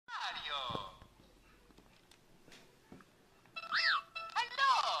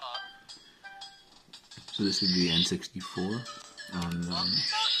So this would be N64 on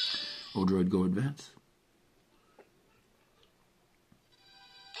Odroid Go Advance.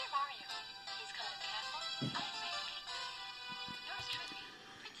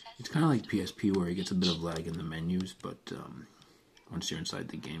 It's kind of like PSP where it gets a bit of lag in the menus, but once you're inside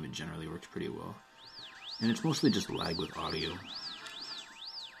the game it generally works pretty well. And it's mostly just lag with audio.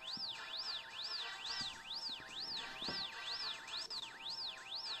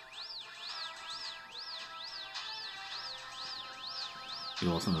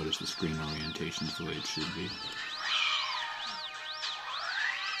 You'll also notice the screen orientation is the way it should be.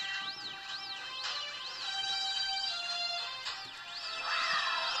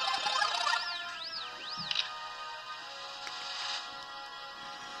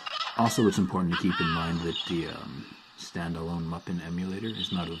 Also, it's important to keep in mind that the standalone Muppin emulator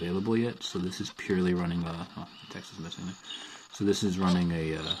is not available yet, so this is purely running a... oh, the text is missing there. So this is running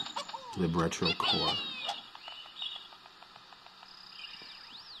a libretro core.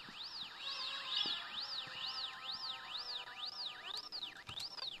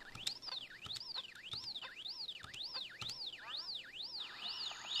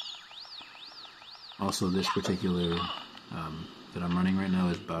 Also, this particular that I'm running right now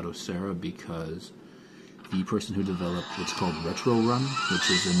is Batocera because the person who developed what's called Retro Run, which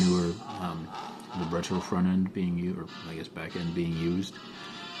is a newer libretro front end being used, or I guess back end being used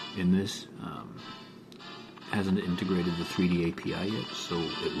in this, hasn't integrated the 3D API yet, so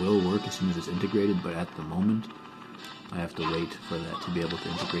it will work as soon as it's integrated, but at the moment I have to wait for that to be able to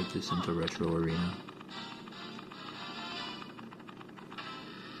integrate this into Retro Arena.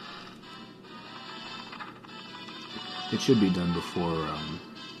 It should be done before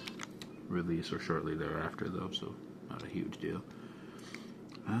release or shortly thereafter, though, so not a huge deal.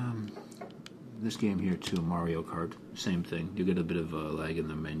 This game here too, Mario Kart, same thing. You get a bit of lag in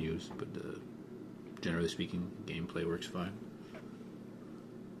the menus, but generally speaking, gameplay works fine.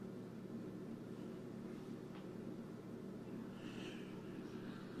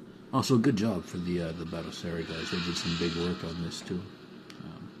 Also, good job for the Batocera guys. They did some big work on this too.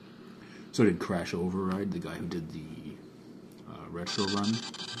 So did Crash Override, the guy who did the Retro Run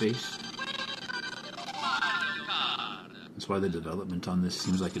base. That's why the development on this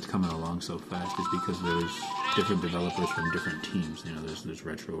seems like it's coming along so fast, is because there's different developers from different teams. You know, there's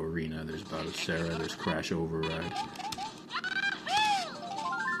Retro Arena, there's Batocera, there's Crash Override.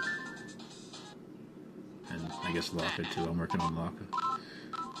 And I guess Laka too, I'm working on Laka.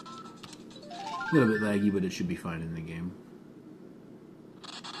 A little bit laggy, but it should be fine in the game.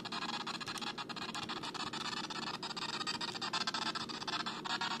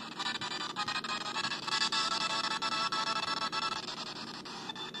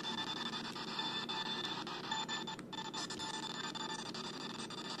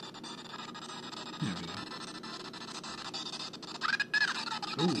 There we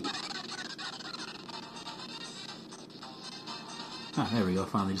go. Ooh. Ah, there we go.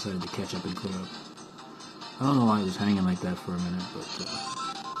 Finally decided to catch up and clear up. I don't know why it was hanging like that for a minute, but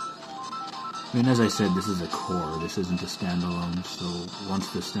I mean, as I said, this is a core. This isn't a standalone. So once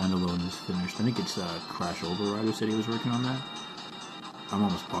the standalone is finished, I think it's Crash Override who said he was working on that. I'm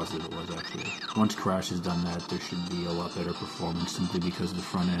almost positive it was actually. Once Crash has done that, there should be a lot better performance, simply because the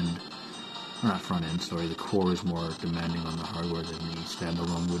front end. Not front end, sorry, the core is more demanding on the hardware than the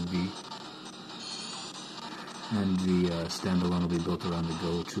standalone would be. And the standalone will be built around the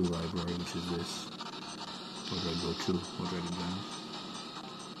Go 2 library, which is this. Odroid Go 2, Odroid Advance.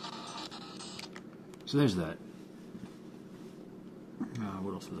 So there's that.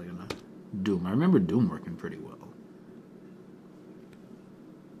 What else was I gonna... Doom. I remember Doom working pretty well.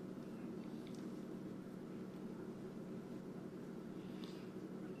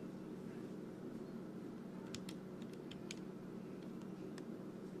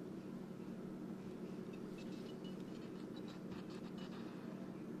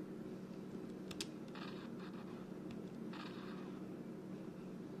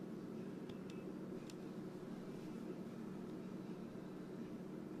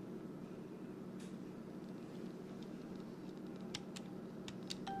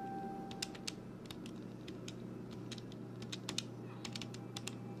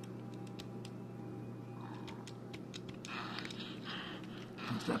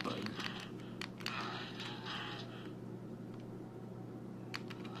 What's that bug?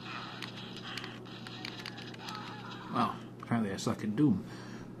 Well, apparently I suck at Doom,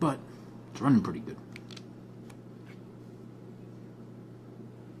 but it's running pretty good.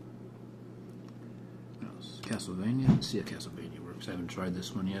 What else? Castlevania? Let's see a Castlevania work. because I haven't tried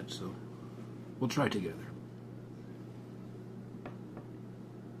this one yet, so we'll try together.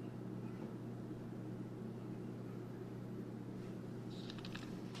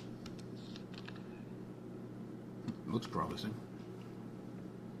 Looks promising.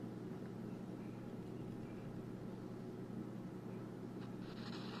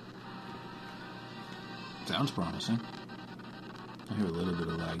 Sounds promising. I hear a little bit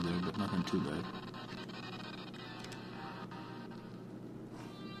of lag there, but nothing too bad.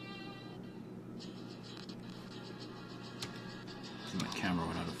 See, my camera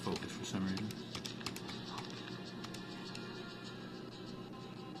went out of focus for some reason.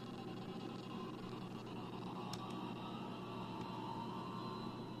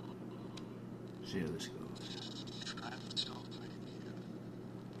 See how this goes.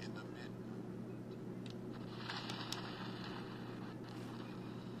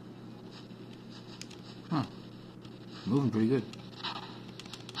 Huh. Moving pretty good.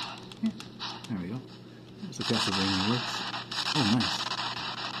 Yeah. There we go. So Castlevania works. Oh, nice.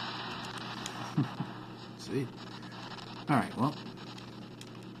 See? Alright, well.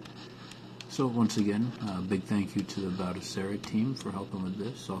 So once again, big thank you to the Baldessari team for helping with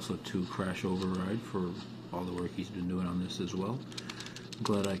this. Also to Crash Override for all the work he's been doing on this as well. I'm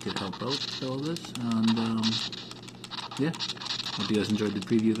glad I could help out with all this. And yeah, hope you guys enjoyed the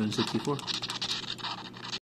preview of N64.